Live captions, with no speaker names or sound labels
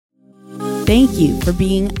Thank you for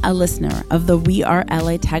being a listener of the We Are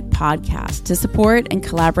LA Tech podcast. To support and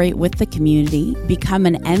collaborate with the community, become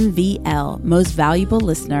an MVL Most Valuable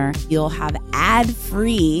Listener. You'll have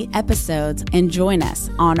ad-free episodes and join us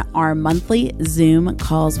on our monthly Zoom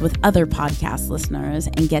calls with other podcast listeners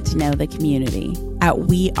and get to know the community at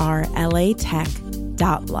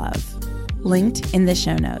wearelatech.love. Linked in the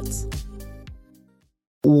show notes.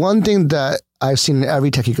 One thing that I've seen in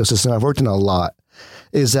every tech ecosystem, I've worked in a lot,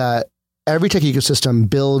 is that every tech ecosystem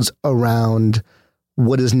builds around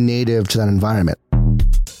what is native to that environment.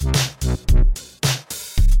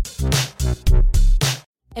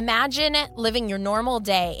 Imagine living your normal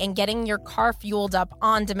day and getting your car fueled up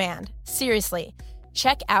on demand. Seriously,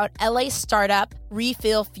 check out LA Startup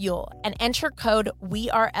Refill Fuel and enter code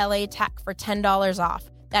WeAreLATech for $10 off.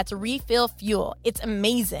 That's Refill Fuel. It's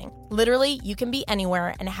amazing. Literally, you can be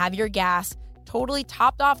anywhere and have your gas totally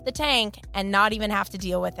topped off the tank and not even have to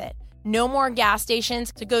deal with it. No more gas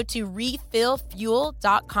stations, so go to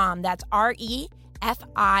refillfuel.com. That's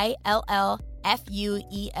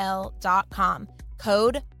REFILLFUEL.com.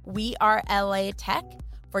 Code WeAreLATech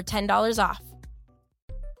for $10 off.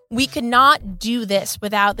 We could not do this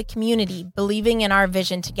without the community believing in our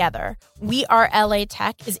vision together. We Are LA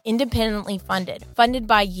Tech is independently funded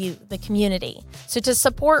by you, the community. So to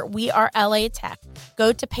support We Are LA Tech,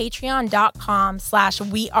 go to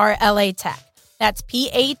patreon.com/WeAreLATech. That's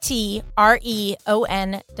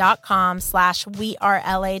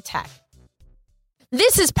patreon.com/WeAreLATech.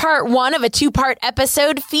 This is part one of a two-part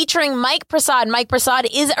episode featuring Mike Prasad. Mike Prasad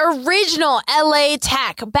is original LA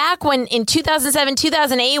Tech. Back when in 2007,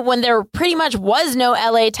 2008, when there pretty much was no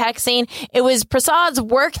LA Tech scene, it was Prasad's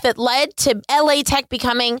work that led to LA Tech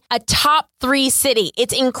becoming a top 3 city.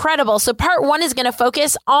 It's incredible. So part one is going to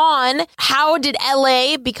focus on how did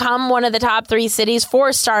LA become one of the top 3 cities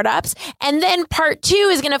for startups. And then part 2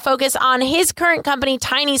 is going to focus on his current company,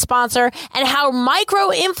 Tiny Sponsor, and how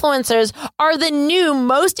micro-influencers are the new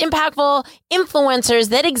most impactful influencers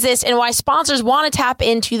that exist and why sponsors want to tap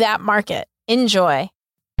into that market. Enjoy.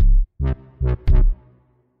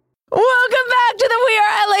 Welcome back to the We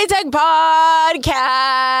Are LA Tech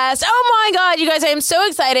podcast. Oh my God, you guys, I am so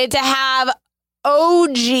excited to have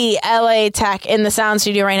OG LA Tech in the sound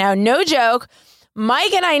studio right now. No joke.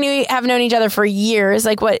 Mike and I have known each other for years,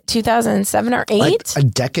 like what, 2007 or 8? Like a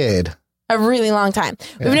decade. A really long time.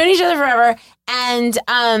 Yeah. We've known each other forever. And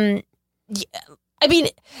I mean,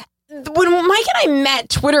 when Mike and I met,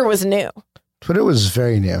 Twitter was new. Twitter was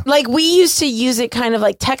very new. Like, we used to use it kind of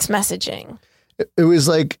like text messaging. It was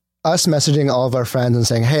like us messaging all of our friends and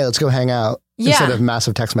saying, hey, let's go hang out, instead of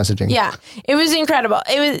massive text messaging. Yeah, it was incredible.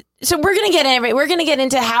 So we're going to get in. We're going to get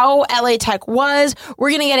into how LA Tech was.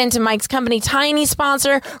 We're going to get into Mike's company, Tiny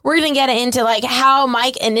Sponsor. We're going to get into like how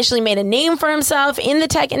Mike initially made a name for himself in the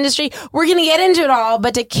tech industry. We're going to get into it all.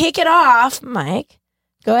 But to kick it off, Mike,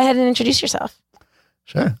 go ahead and introduce yourself.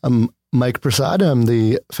 Sure. I'm Mike Prasad. I'm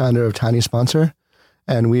the founder of Tiny Sponsor,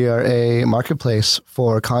 and we are a marketplace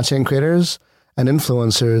for content creators and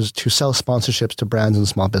influencers to sell sponsorships to brands and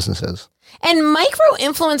small businesses. And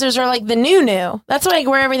micro-influencers are like the new. That's like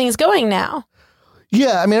where everything's going now.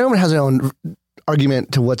 Yeah. I mean, everyone has their own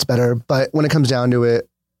argument to what's better, but when it comes down to it,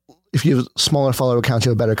 if you have smaller follower accounts, you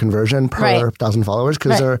have better conversion per 1,000 followers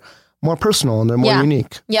because they're more personal and they're more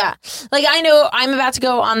unique. Yeah. Like I know I'm about to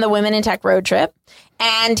go on the Women in Tech road trip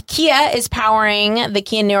and Kia is powering the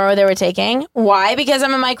Kia Niro they were taking. Why? Because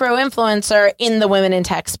I'm a micro-influencer in the Women in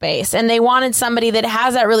Tech space and they wanted somebody that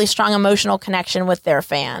has that really strong emotional connection with their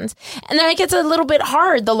fans. And then it gets a little bit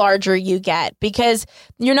hard the larger you get because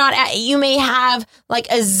you may have like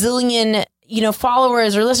a zillion,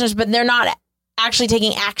 followers or listeners, but they're not actually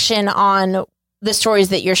taking action on the stories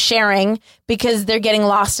that you're sharing because they're getting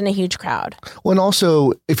lost in a huge crowd. Well, and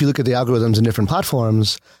also, if you look at the algorithms in different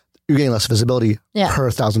platforms, you're getting less visibility per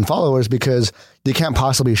 1,000 followers because they can't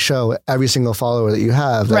possibly show every single follower that you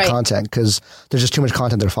have that content because there's just too much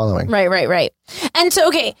content they're following. Right. And so,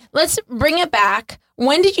 okay, let's bring it back.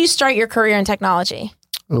 When did you start your career in technology?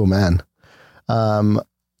 Oh, man.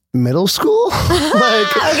 Middle school?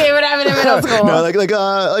 Okay, what happened in middle school? No, like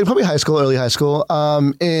probably high school, early high school.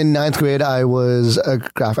 In 9th grade, I was I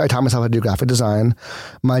taught myself how to do graphic design.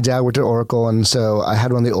 My dad worked at Oracle, and so I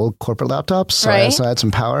had one of the old corporate laptops, so I had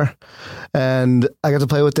some power. And I got to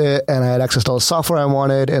play with it, and I had access to all the software I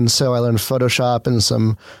wanted, and so I learned Photoshop and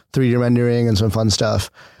some 3D rendering and some fun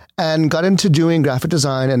stuff. And got into doing graphic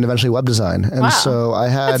design and eventually web design. And so I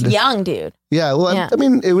had... That's young, dude. Yeah. Well, I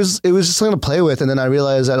mean, it was just something to play with. And then I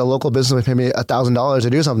realized that a local business would pay me $1,000 to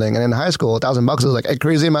do something. And in high school, $1,000 was like a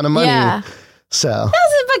crazy amount of money. Yeah. So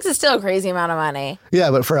 $1,000 is still a crazy amount of money. Yeah,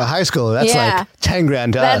 but for a high school, that's like 10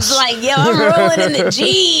 grand to us. That's like, yo, I'm rolling in the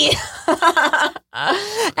G.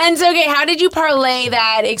 And so, okay, how did you parlay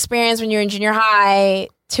that experience when you were in junior high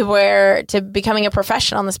to becoming a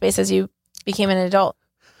professional in the space as you became an adult?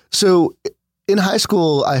 So in high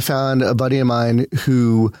school, I found a buddy of mine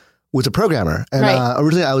who was a programmer. And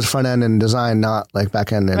originally I was front end and design, not like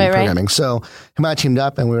back end and programming. So him and I teamed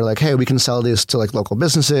up and we were like, hey, we can sell these to like local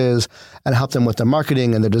businesses and help them with their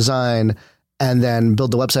marketing and their design and then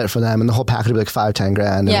build the website for them. And the whole package would be like 5-10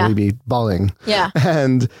 grand and we'd be balling. Yeah.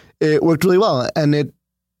 And it worked really well. And it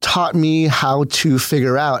taught me how to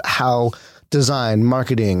figure out how design,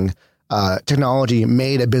 marketing, technology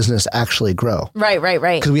made a business actually grow. Right.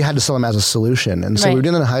 Because we had to sell them as a solution. And so we were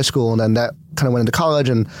doing that in high school and then that kind of went into college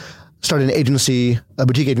and started an agency, a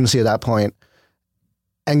boutique agency at that point,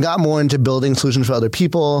 and got more into building solutions for other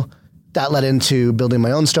people. That led into building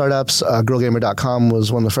my own startups. Girlgamer.com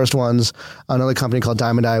was one of the first ones. Another company called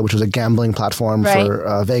Diamond Eye, which was a gambling platform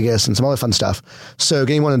for Vegas and some other fun stuff. So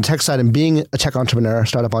getting more on the tech side and being a tech entrepreneur,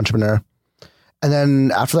 startup entrepreneur. And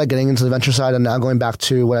then after that, getting into the venture side and now going back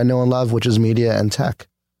to what I know and love, which is media and tech.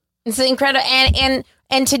 It's incredible.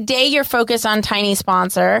 And today you're focused on Tiny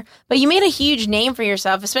Sponsor, but you made a huge name for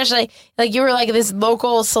yourself, especially like you were like this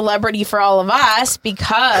local celebrity for all of us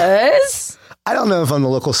because... I don't know if I'm the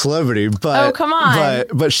local celebrity, but... Oh, come on.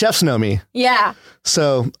 But chefs know me. Yeah.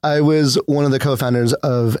 So I was one of the co-founders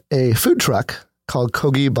of a food truck called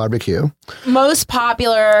Kogi Barbecue. Most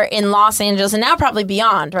popular in Los Angeles and now probably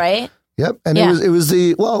beyond, right? Yep. And it was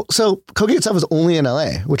so Kogi itself is only in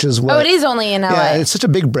LA, which is what... Oh, it is only in LA. Yeah, it's such a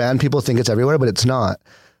big brand. People think it's everywhere, but it's not.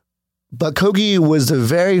 But Kogi was the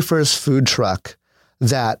very first food truck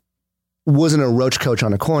that wasn't a roach coach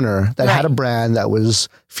on a corner, that had a brand that was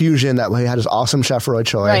fusion, that had his awesome chef, Roy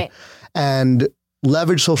Choi, and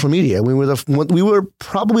leveraged social media. We were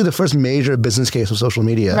probably the first major business case of social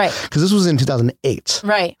media. Right. Because this was in 2008.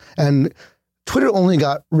 Right. And Twitter only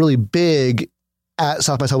got really big at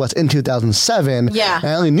South by Southwest in 2007. Yeah. And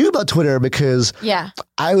I only knew about Twitter because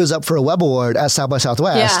I was up for a web award at South by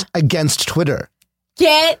Southwest against Twitter.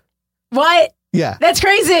 What? Yeah. That's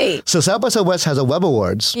crazy. So South by Southwest has a web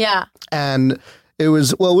awards. Yeah. And it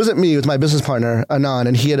wasn't me, it was my business partner, Anand,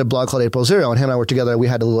 and he had a blog called April Zero, and him and I worked together. We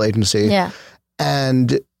had a little agency. Yeah.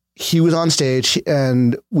 And he was on stage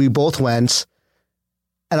and we both went,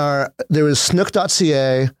 and there was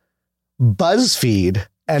Snook.ca, BuzzFeed,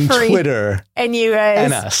 and Twitter, and you guys,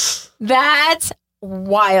 and us. That's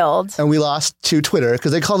wild. And we lost to Twitter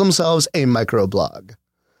because they call themselves a microblog.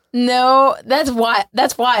 No, that's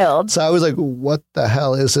wild. So I was like, what the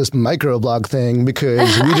hell is this microblog thing?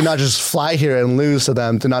 Because we did not just fly here and lose to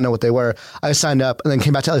them, did not know what they were. I signed up and then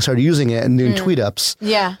came back to LA, started using it and doing tweet ups.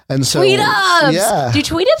 Yeah. And so tweet ups. Yeah. Do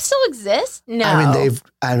tweet ups still exist? No.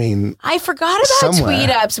 I forgot about tweet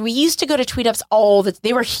ups. We used to go to tweet ups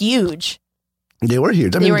they were huge. They were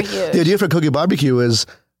huge. They were huge. The idea for Kogi Barbecue was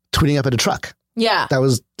tweeting up at a truck. Yeah. That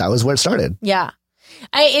was where it started. Yeah.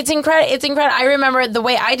 It's incredible. I remember the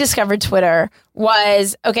way I discovered Twitter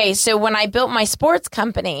was, so when I built my sports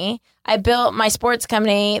company,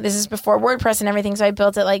 this is before WordPress and everything, so I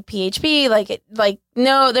built it like PHP,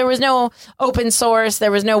 there was no open source,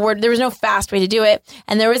 there was no fast way to do it.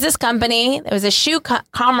 And there was this company, there was a shoe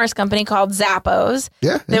commerce company called Zappos.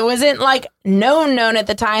 Yeah. That wasn't like known at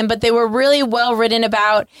the time, but they were really well written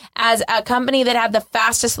about as a company that had the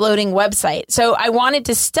fastest loading website. So I wanted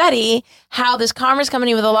to study how this commerce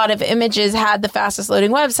company with a lot of images had the fastest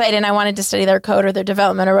loading website, and I wanted to study their code or their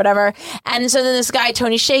development or whatever. And so then this guy,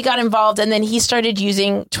 Tony Shea, got involved, and then he started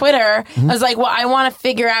using Twitter. I was like, well, I want to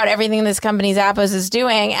figure out everything this company Zappos is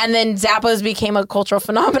doing. And then Zappos became a cultural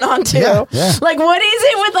phenomenon too. Yeah. Like, what is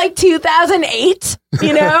it with like 2008,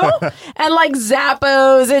 and like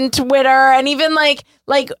Zappos and Twitter and even like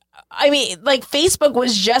Facebook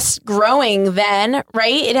was just growing then,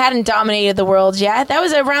 right? It hadn't dominated the world yet. That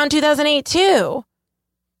was around 2008 too.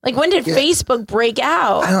 Like, when did Facebook break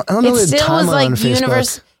out? I don't know. It still was like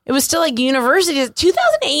university. It was still like universities.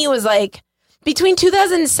 2008 was like between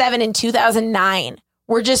 2007 and 2009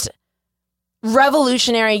 were just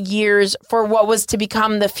revolutionary years for what was to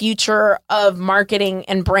become the future of marketing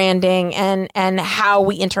and branding and how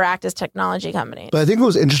we interact as technology companies. But I think what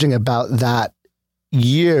was interesting about that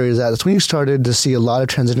year is that it's when you started to see a lot of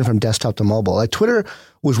transition from desktop to mobile. Like, Twitter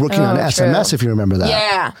was working on SMS, if you remember that.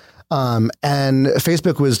 Yeah. And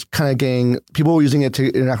Facebook was kind of people were using it to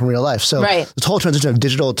interact in real life. So this whole transition of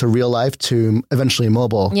digital to real life to eventually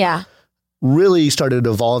mobile really started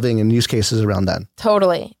evolving in use cases around then.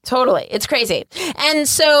 Totally. It's crazy. And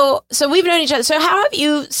so we've known each other. So how have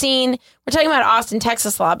you seen, we're talking about Austin,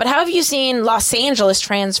 Texas a lot, but how have you seen Los Angeles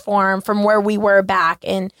transform from where we were back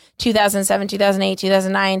in 2007, 2008,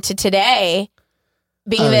 2009 to today?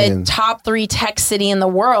 Being the top 3 tech city in the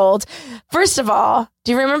world. First of all,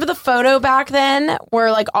 do you remember the photo back then where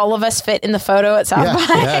like all of us fit in the photo at South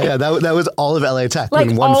by? Yeah. That was all of LA Tech like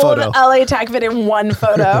in one all photo. Of LA Tech fit in one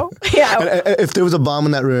photo. Yeah. And if there was a bomb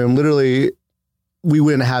in that room, literally, we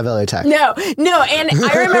wouldn't have LA Tech. No. And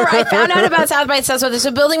I remember I found out about South by Southwest.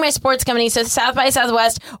 So building my sports company. So South by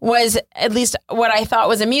Southwest was at least what I thought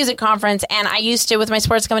was a music conference. And I used to, with my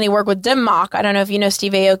sports company, work with Dim Mak. I don't know if you know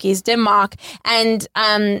Steve Aoki's Dim Mak. And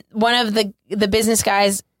one of the business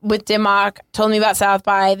guys with Dim Mak told me about South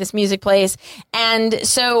by, this music place. And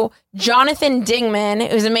so Jonathan Dingman,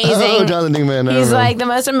 who's amazing. Oh, Jonathan Dingman. He's like the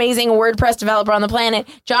most amazing WordPress developer on the planet.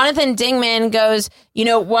 Jonathan Dingman goes, you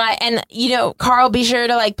know what? And, you know, Carl, be sure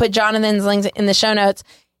to like put Jonathan's links in the show notes.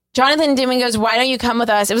 Jonathan Dingman goes, why don't you come with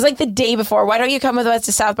us? It was like the day before. Why don't you come with us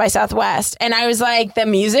to South by Southwest? And I was like, the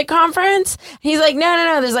music conference? He's like,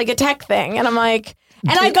 no. There's like a tech thing. And I'm like,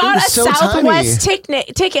 and I got a Southwest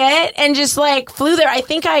ticket and just like flew there. I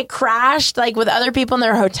think I crashed like with other people in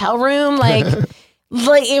their hotel room. Like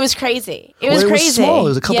it was crazy. It was crazy. Small. It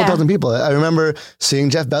was a couple dozen people. I remember seeing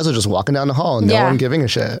Jeff Bezos just walking down the hall and no one giving a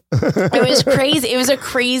shit. It was crazy. It was a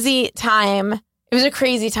crazy time.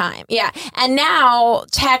 Yeah. And now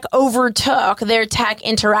tech overtook their Tech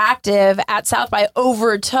Interactive at South by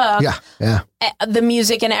overtook the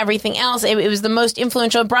music and everything else. It was the most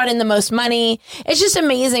influential, brought in the most money. It's just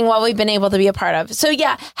amazing what we've been able to be a part of. So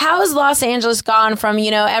yeah, how has Los Angeles gone from,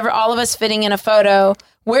 you know, all of us fitting in a photo?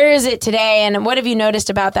 Where is it today? And what have you noticed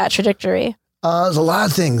about that trajectory? There's a lot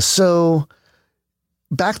of things. So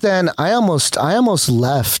back then I almost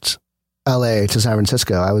left LA to San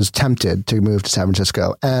Francisco. I was tempted to move to San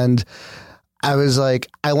Francisco, and I was like,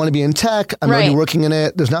 I want to be in tech. I'm already working in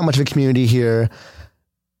it. There's not much of a community here,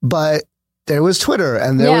 but there was Twitter,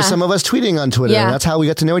 and there was some of us tweeting on Twitter, and that's how we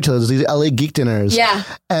got to know each other. There's these LA geek dinners. Yeah.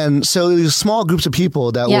 And so these small groups of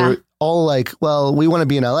people that were all like, well, we want to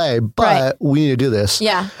be in LA, but we need to do this.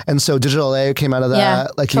 Yeah. And so Digital LA came out of that. Yeah,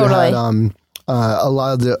 like you had a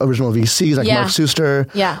lot of the original VCs, like Mark Suster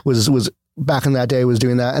was back in that day was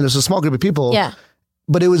doing that. And there's a small group of people. Yeah.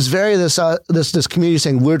 But it was very this community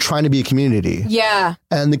saying, we're trying to be a community. Yeah.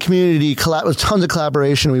 And the community was tons of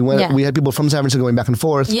collaboration. We had people from San Francisco going back and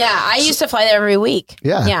forth. Yeah. I used to fly there every week.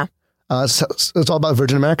 Yeah. Yeah. It's all about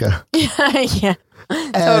Virgin America. Yeah.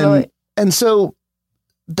 Totally. And so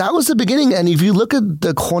that was the beginning. And if you look at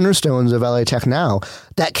the cornerstones of LA Tech now,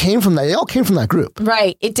 they all came from that group.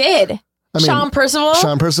 Right. It did. Sean Percival,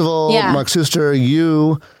 Mark Suster,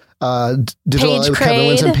 Digital Kevin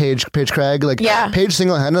Winston, Paige Craig, Paige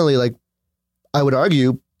single-handedly, like I would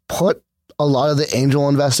argue, put a lot of the angel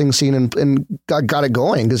investing scene and got it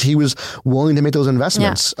going because he was willing to make those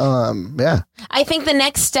investments. I think the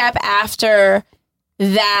next step after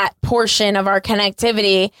that portion of our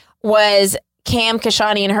connectivity was Cam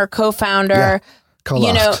Kashani and her co-founder,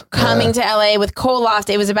 coming to LA with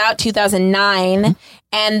Coloft. It was about 2009,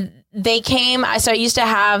 and they came. So I used to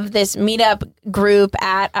have this meetup group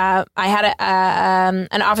at. I had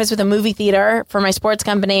an office with a movie theater for my sports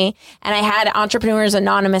company, and I had Entrepreneurs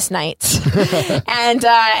Anonymous nights,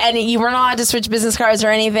 and you weren't allowed to switch business cards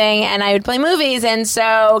or anything. And I would play movies, and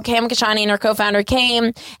so Cam Kashani and her co-founder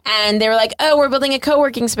came, and they were like, "Oh, we're building a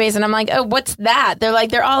co-working space," and I'm like, "Oh, what's that?" They're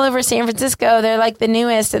like, "They're all over San Francisco. They're like the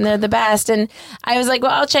newest, and they're the best." And I was like,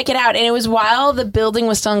 "Well, I'll check it out." And it was while the building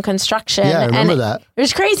was still in construction. Yeah, I remember that. It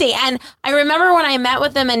was crazy. And I remember when I met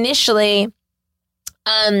with them initially,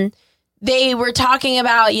 they were talking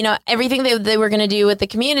about, everything they were going to do with the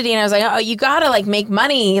community. And I was like, oh, you got to make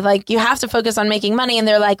money. Like you have to focus on making money. And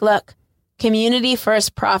they're like, look, community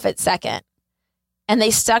first, profit second. And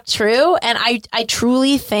they stuck true. And I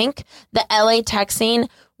truly think the LA tech scene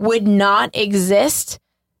would not exist,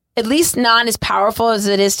 at least not as powerful as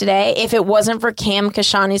it is today, if it wasn't for Cam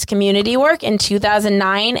Kashani's community work in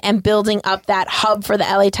 2009 and building up that hub for the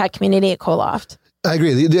LA tech community at Coloft. I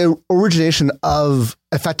agree. The origination of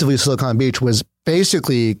effectively Silicon Beach was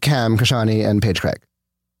basically Cam Kashani and Paige Craig.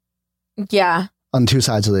 Yeah. On two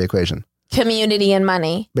sides of the equation. Community and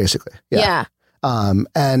money. Basically. Yeah. And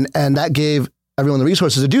that gave everyone the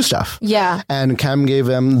resources to do stuff. Yeah. And Cam gave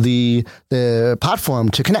them the platform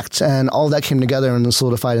to connect, and all that came together and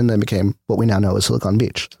solidified and then became what we now know as Silicon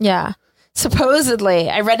Beach. Yeah. Supposedly,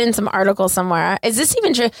 I read in some article somewhere. Is this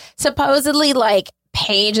even true? Supposedly,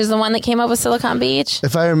 Paige is the one that came up with Silicon Beach.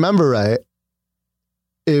 If I remember right,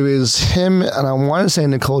 It was him, and I want to say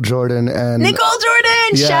Nicole Jordan. And Nicole Jordan!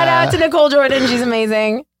 Yeah. Shout out to Nicole Jordan. She's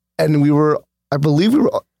amazing. And I believe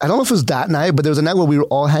I don't know if it was that night, but there was a night where we were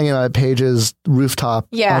all hanging out at Paige's rooftop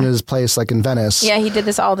on his place, like in Venice. Yeah, he did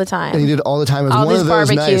this all the time. And he did it all the time. It was all one of those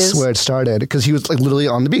barbecues. nights where it started, because he was like literally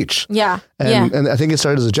on the beach. Yeah. And I think it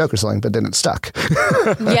started as a joke or something, but then it stuck.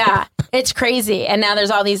 Yeah, it's crazy. And now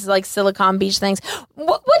there's all these like Silicon Beach things.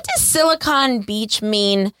 What does Silicon Beach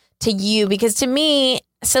mean to you? Because to me,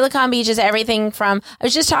 Silicon Beach is everything from, I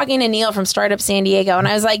was just talking to Neil from Startup San Diego, and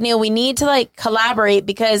I was like, Neil, we need to like collaborate,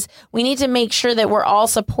 because we need to make sure that we're all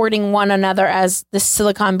supporting one another as the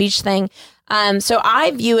Silicon Beach thing. So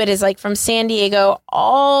I view it as like from San Diego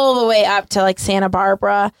all the way up to like Santa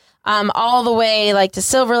Barbara, all the way like to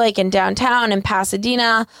Silver Lake and downtown and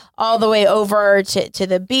Pasadena, all the way over to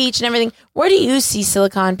the beach and everything. Where do you see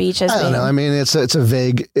Silicon Beach as being? I don't know. I mean, it's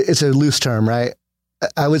a loose term, right?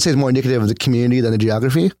 I would say it's more indicative of the community than the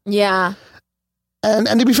geography. Yeah. And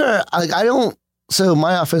to be fair, so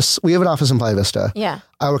my office, we have an office in Playa Vista. Yeah.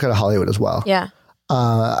 I work out of Hollywood as well. Yeah.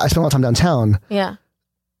 I spend a lot of time downtown. Yeah.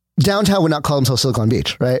 Downtown would not call themselves Silicon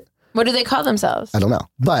Beach, right? What do they call themselves? I don't know.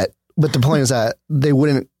 But the point is that they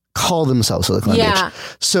wouldn't call themselves Silicon Beach.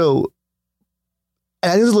 So,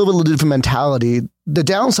 and I think there's a little bit of a different mentality. The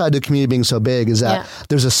downside to the community being so big is that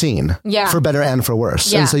there's a scene for better and for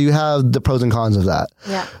worse. And so you have the pros and cons of that.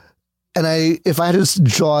 Yeah. And if I had to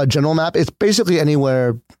draw a general map, it's basically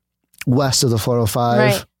anywhere west of the 405.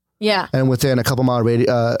 Right. Yeah. And within a couple mile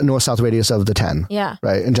north-south radius of the 10. Yeah.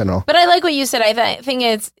 Right, in general. But I like what you said. I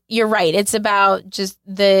think you're right. It's about just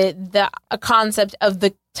a concept of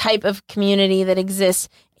the type of community that exists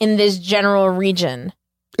in this general region.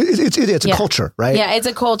 It's a culture, right? Yeah, it's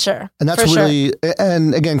a culture. And that's really,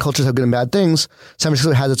 and again, cultures have good and bad things. San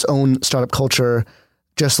Francisco has its own startup culture,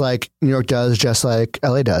 just like New York does, just like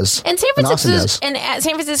LA does. And San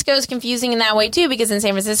Francisco is confusing in that way too, because in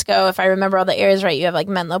San Francisco, if I remember all the areas right, you have like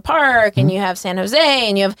Menlo Park and you have San Jose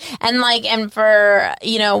and for,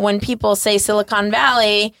 when people say Silicon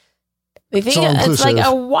Valley, we think it's like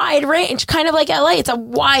a wide range, kind of like LA. It's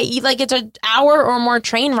it's an hour or more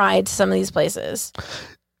train ride to some of these places.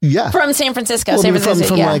 Yeah. From San Francisco.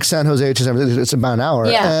 From like San Jose to San Francisco, it's about an hour.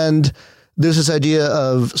 Yeah. And there's this idea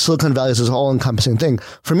of Silicon Valley as this all-encompassing thing.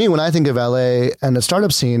 For me, when I think of LA and the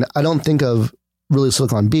startup scene, I don't think of really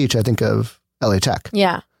Silicon Beach. I think of LA Tech.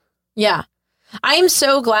 Yeah. Yeah. I'm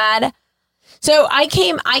so glad. So I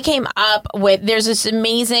came up with, there's this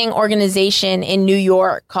amazing organization in New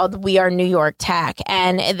York called We Are New York Tech.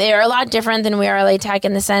 And they're a lot different than We Are LA Tech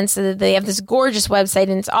in the sense that they have this gorgeous website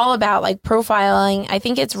and it's all about like profiling. I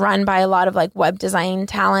think it's run by a lot of like web design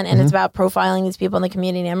talent and it's about profiling these people in the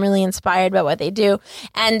community. I'm really inspired by what they do.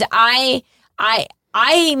 And I'm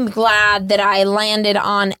glad that I landed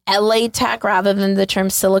on LA Tech rather than the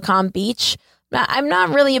term Silicon Beach. I'm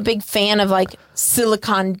not really a big fan of like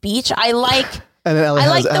Silicon Beach. I like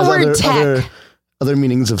the word tech. Other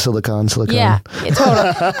meanings of silicon. Yeah, totally.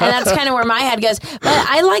 And that's kind of where my head goes. But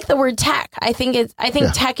I like the word tech. I think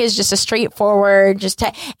tech is just a straightforward, just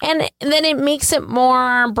tech, and then it makes it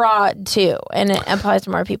more broad too, and it applies to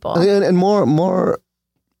more people and more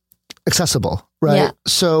accessible, right? Yeah.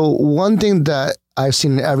 So one thing that I've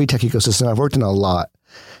seen in every tech ecosystem, I've worked in a lot,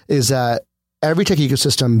 is that every tech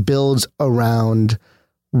ecosystem builds around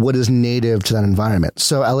what is native to that environment.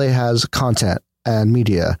 So LA has content and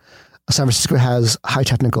media. San Francisco has high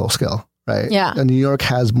technical skill, right? Yeah. And New York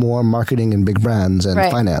has more marketing and big brands and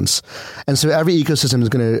finance. And so every ecosystem is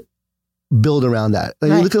going to build around that.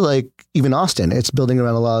 Like you look at like even Austin, it's building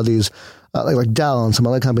around a lot of these, like Dell and some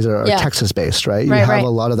other companies that are Texas based, right? You have a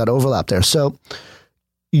lot of that overlap there. So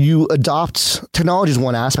you adopt technology is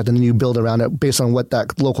one aspect and then you build around it based on what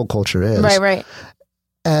that local culture is. Right.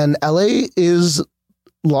 And LA is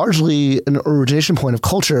largely an origination point of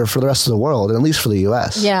culture for the rest of the world, and at least for the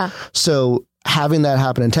US. Yeah. So having that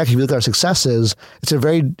happen in tech, if you look at our successes, it's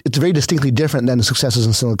very distinctly different than the successes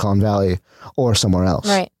in Silicon Valley or somewhere else.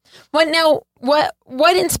 Right.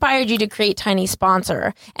 What inspired you to create Tiny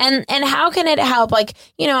Sponsor? And how can it help? Like,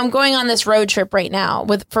 I'm going on this road trip right now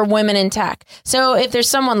for women in tech. So if there's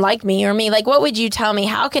someone like me or me, like what would you tell me?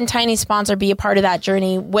 How can Tiny Sponsor be a part of that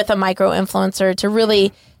journey with a micro influencer to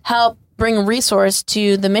really help bring resource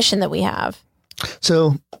to the mission that we have?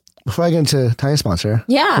 So before I get into Tiny Sponsor,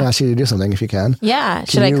 I ask you to do something if you can. Yeah.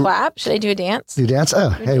 Should I clap? Should I do a dance? Do you dance? Oh,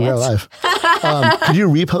 hey, we're live. Could you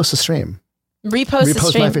repost the stream? Repost the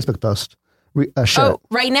stream? My Facebook post.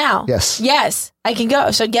 Right now? Yes, I can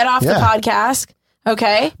go. So get off the podcast.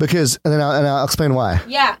 Okay. Because, and I'll explain why.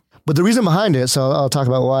 Yeah. But the reason behind it, so I'll talk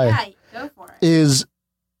about why. Yeah, go for it.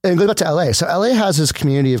 And go back to LA. So LA has this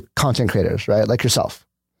community of content creators, right? Like yourself.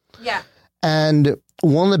 Yeah. And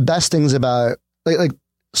one of the best things about like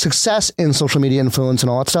success in social media influence and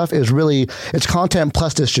all that stuff is really it's content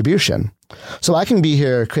plus distribution. So I can be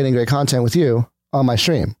here creating great content with you on my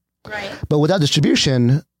stream. Right. But without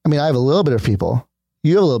distribution, I mean, I have a little bit of people,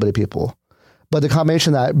 you have a little bit of people, but the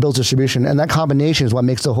combination of that builds distribution, and that combination is what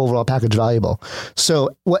makes the whole overall package valuable.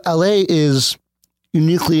 So what LA is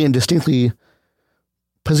uniquely and distinctly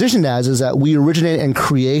positioned as is that we originate and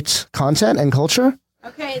create content and culture.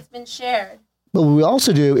 Okay, it's been shared. But what we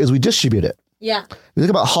also do is we distribute it. Yeah. You think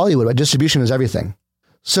about Hollywood, right? Distribution is everything.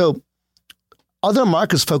 So other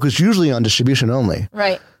markets focus usually on distribution only.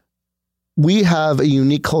 Right. We have a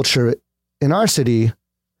unique culture in our city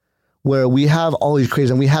where we have all these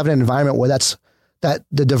creators and we have an environment where that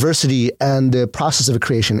the diversity and the process of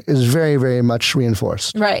creation is very, very much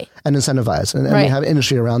reinforced. Right. And incentivized. And we have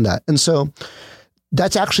industry around that. And so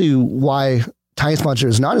that's actually why Tiny Sponsor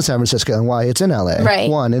is not in San Francisco and why it's in LA. Right.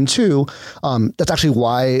 One. And two, that's actually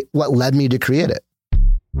what led me to create it.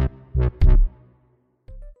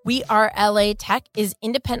 We Are LA Tech is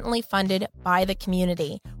independently funded by the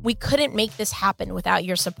community. We couldn't make this happen without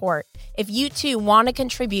your support. If you too want to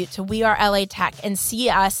contribute to We Are LA Tech and see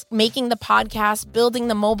us making the podcast, building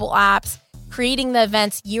the mobile apps, creating the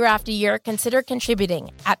events year after year, consider contributing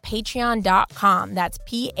at patreon.com. That's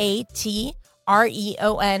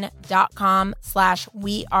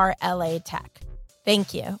patreon.com/We Are LA Tech.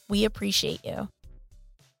 Thank you. We appreciate you.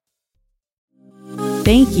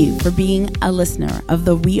 Thank you for being a listener of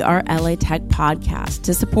the We Are LA Tech podcast.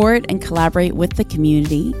 To support and collaborate with the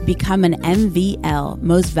community, become an MVL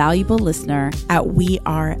Most Valuable Listener at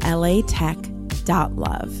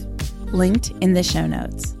wearelatech.love. Linked in the show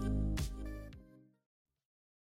notes.